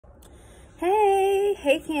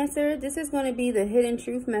Hey Cancer, this is going to be the hidden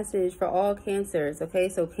truth message for all Cancers, okay?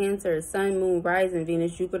 So Cancer, Sun, Moon, Rising,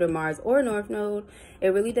 Venus, Jupiter, Mars, or North Node. It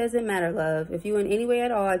really doesn't matter, love. If you in any way at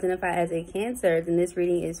all identify as a Cancer, then this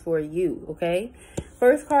reading is for you, okay?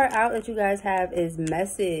 First card out that you guys have is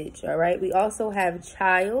Message, all right? We also have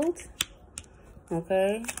Child,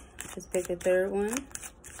 okay? Let's pick a third one.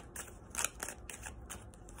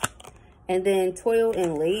 And then Toil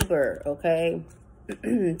and Labor, okay?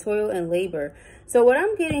 Toil and labor. So what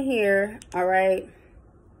I'm getting here, all right,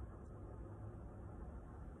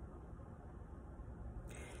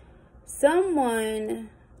 someone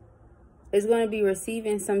is going to be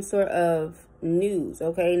receiving some sort of news,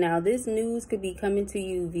 okay? Now this news could be coming to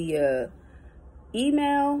you via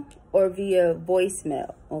email or via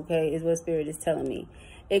voicemail, okay, is what Spirit is telling me.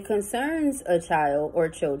 It concerns a child or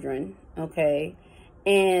children, okay,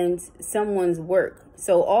 and someone's work.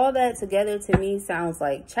 So all that together to me sounds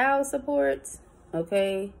like child support,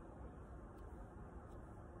 okay?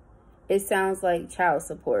 It sounds like child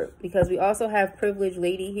support because we also have Privileged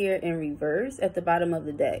Lady here in reverse at the bottom of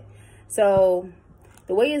the deck. So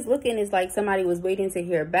the way it's looking is like somebody was waiting to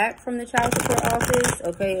hear back from the child support office,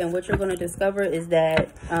 okay? And what you're going to discover is that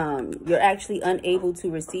you're actually unable to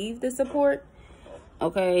receive the support.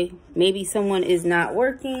 Okay, maybe someone is not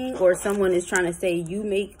working or someone is trying to say you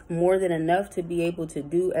make more than enough to be able to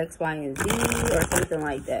do X, Y, and Z or something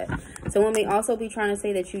like that. Someone may also be trying to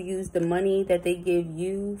say that you use the money that they give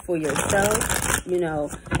you for yourself, you know,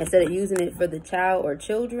 instead of using it for the child or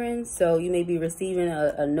children. So you may be receiving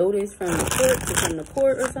a notice from the court to come to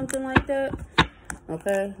court or something like that.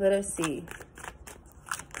 Okay, let us see.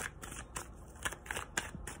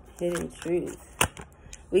 Hidden truth.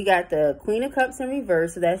 We got the Queen of Cups in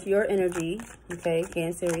reverse, so that's your energy, okay,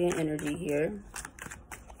 Cancerian energy here.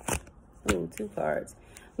 Oh, two cards.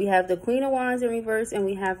 We have the Queen of Wands in reverse, and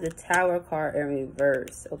we have the Tower card in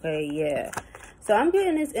reverse, okay, yeah. So I'm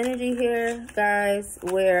getting this energy here, guys,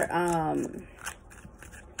 where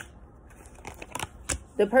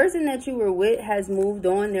the person that you were with has moved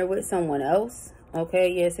on. They're with someone else.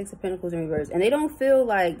 Okay, yeah, Six of Pentacles in reverse. And they don't feel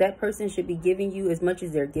like that person should be giving you as much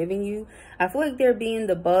as they're giving you. I feel like they're being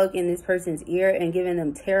the bug in this person's ear and giving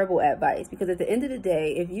them terrible advice. Because at the end of the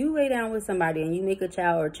day, if you lay down with somebody and you make a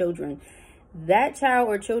child or children, that child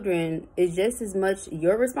or children is just as much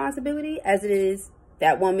your responsibility as it is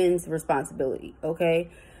that woman's responsibility, okay?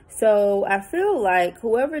 So I feel like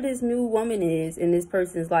whoever this new woman is in this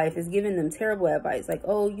person's life is giving them terrible advice. Like,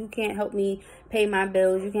 oh, you can't help me pay my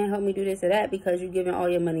bills. You can't help me do this or that because you're giving all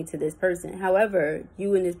your money to this person. However,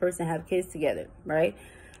 you and this person have kids together, right?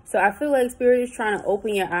 So I feel like Spirit is trying to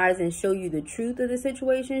open your eyes and show you the truth of the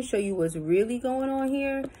situation, show you what's really going on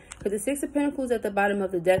here. Because the Six of Pentacles at the bottom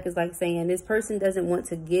of the deck is like saying this person doesn't want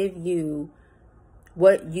to give you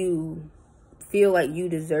what you feel like you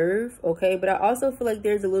deserve, okay? But I also feel like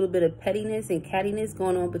there's a little bit of pettiness and cattiness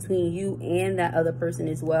going on between you and that other person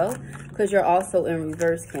as well, because you're also in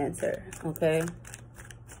reverse, Cancer, okay?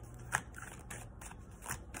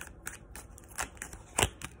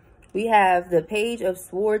 We have the Page of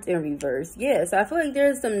Swords in reverse. Yeah, so I feel like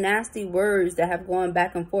there's some nasty words that have gone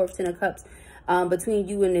back and forth, Ten of Cups, between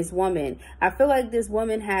you and this woman. I feel like this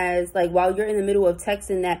woman has, like, while you're in the middle of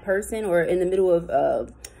texting that person or in the middle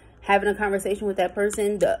of having a conversation with that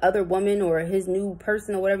person, the other woman or his new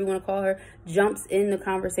person or whatever you want to call her jumps in the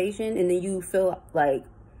conversation, and then you feel like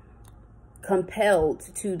compelled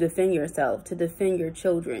to defend yourself, to defend your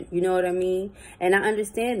children. You know what I mean? And I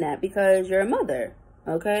understand that because you're a mother,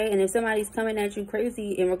 okay? And if somebody's coming at you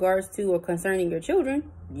crazy in regards to or concerning your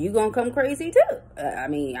children, you gonna come crazy too. I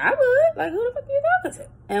mean, I would. Like, who the fuck you talking to?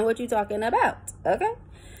 And what you talking about, okay?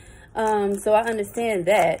 So I understand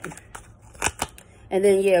that. And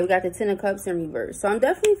then, yeah, we got the Ten of Cups in reverse. So I'm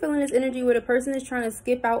definitely feeling this energy where the person is trying to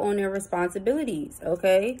skip out on their responsibilities,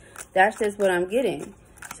 okay? That's just what I'm getting.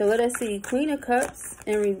 So let us see. Queen of Cups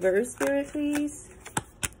in reverse, Spirit, please.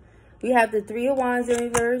 We have the Three of Wands in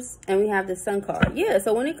reverse, and we have the Sun card. Yeah,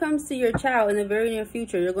 so when it comes to your child in the very near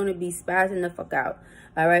future, you're going to be spazzing the fuck out.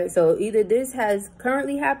 All right, so either this has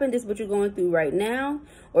currently happened, this is what you're going through right now,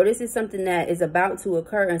 or this is something that is about to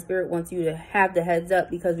occur, and Spirit wants you to have the heads up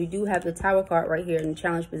because we do have the Tower card right here in the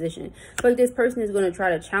challenge position. So like this person is going to try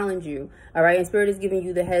to challenge you, all right, and Spirit is giving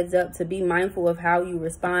you the heads up to be mindful of how you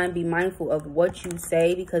respond, be mindful of what you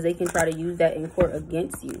say, because they can try to use that in court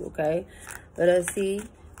against you, okay? Let us see.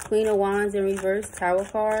 Queen of Wands in reverse, Tower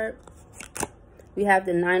card. We have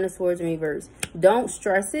the Nine of Swords in reverse. Don't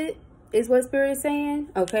stress it, is what Spirit is saying,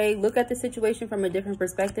 okay? Look at the situation from a different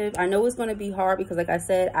perspective. I know it's going to be hard because, like I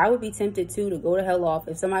said, I would be tempted, too, to go to hell off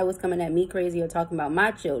if somebody was coming at me crazy or talking about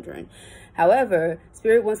my children. However,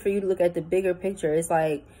 Spirit wants for you to look at the bigger picture. It's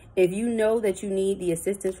like, if you know that you need the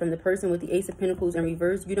assistance from the person with the Ace of Pentacles in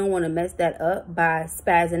reverse, you don't want to mess that up by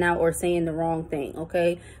spazzing out or saying the wrong thing,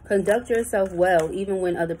 okay? Conduct yourself well, even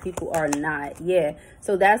when other people are not. Yeah,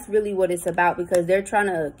 so that's really what it's about, because they're trying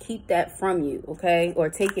to keep that from you, okay? Or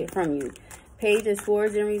take it from you. Page of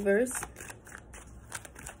Swords in reverse.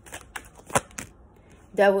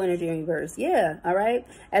 Devil energy in reverse. Yeah, all right.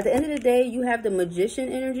 At the end of the day, you have the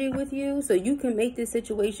Magician energy with you, so you can make this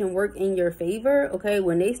situation work in your favor, okay?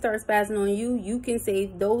 When they start spazzing on you, you can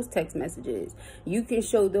save those text messages. You can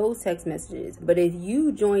show those text messages. But if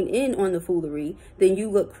you join in on the foolery, then you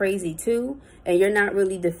look crazy too, and you're not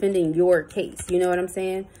really defending your case. You know what I'm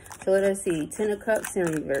saying? So let us see. 10 of Cups in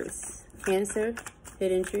reverse. Cancer,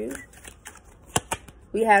 hidden truth.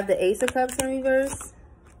 We have the Ace of Cups in reverse.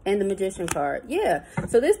 And the Magician card. Yeah.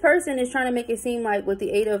 So this person is trying to make it seem like, with the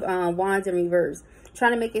 8 of Wands in reverse,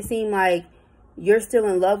 trying to make it seem like you're still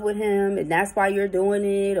in love with him and that's why you're doing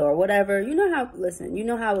it or whatever. You know how, listen, you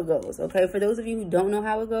know how it goes, okay? For those of you who don't know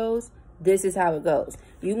how it goes, this is how it goes.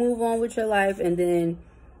 You move on with your life, and then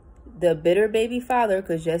the bitter baby father,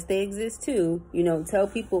 because yes, they exist too, you know, tell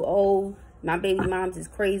people, oh, my baby mom's is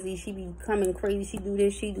crazy, she be coming crazy, she do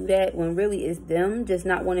this, she do that, when really it's them just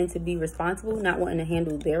not wanting to be responsible, not wanting to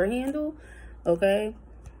handle their handle, okay?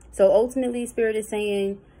 So ultimately, Spirit is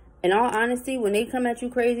saying, in all honesty, when they come at you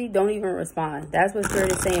crazy, don't even respond. That's what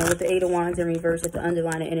Spirit is saying with the 8 of Wands in reverse at the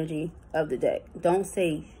underlying energy of the deck. Don't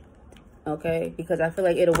say, okay? Because I feel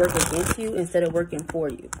like it'll work against you instead of working for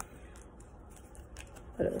you.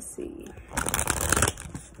 Let us see.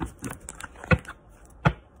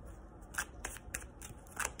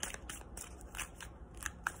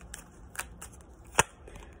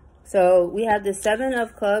 So we have the 7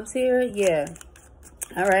 of Clubs here. Yeah.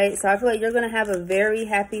 All right. So I feel like you're going to have a very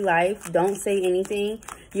happy life. Don't say anything.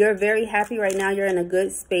 You're very happy right now. You're in a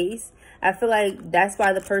good space. I feel like that's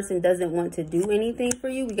why the person doesn't want to do anything for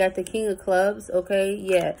you. We got the King of Clubs. Okay.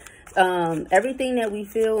 Yeah. Everything that we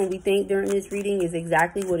feel and we think during this reading is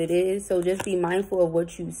exactly what it is. So just be mindful of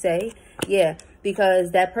what you say. Yeah. Because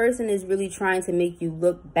that person is really trying to make you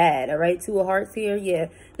look bad. All right. 2 of Hearts here. Yeah.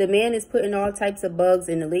 The man is putting all types of bugs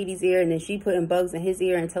in the lady's ear, and then she putting bugs in his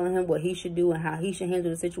ear and telling him what he should do and how he should handle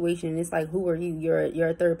the situation. And it's like, who are you? You're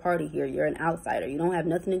a third party here. You're an outsider. You don't have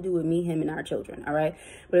nothing to do with me, him, and our children. All right.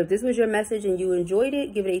 But if this was your message and you enjoyed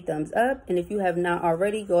it, give it a thumbs up. And if you have not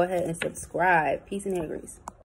already, go ahead and subscribe. Peace and hair grease.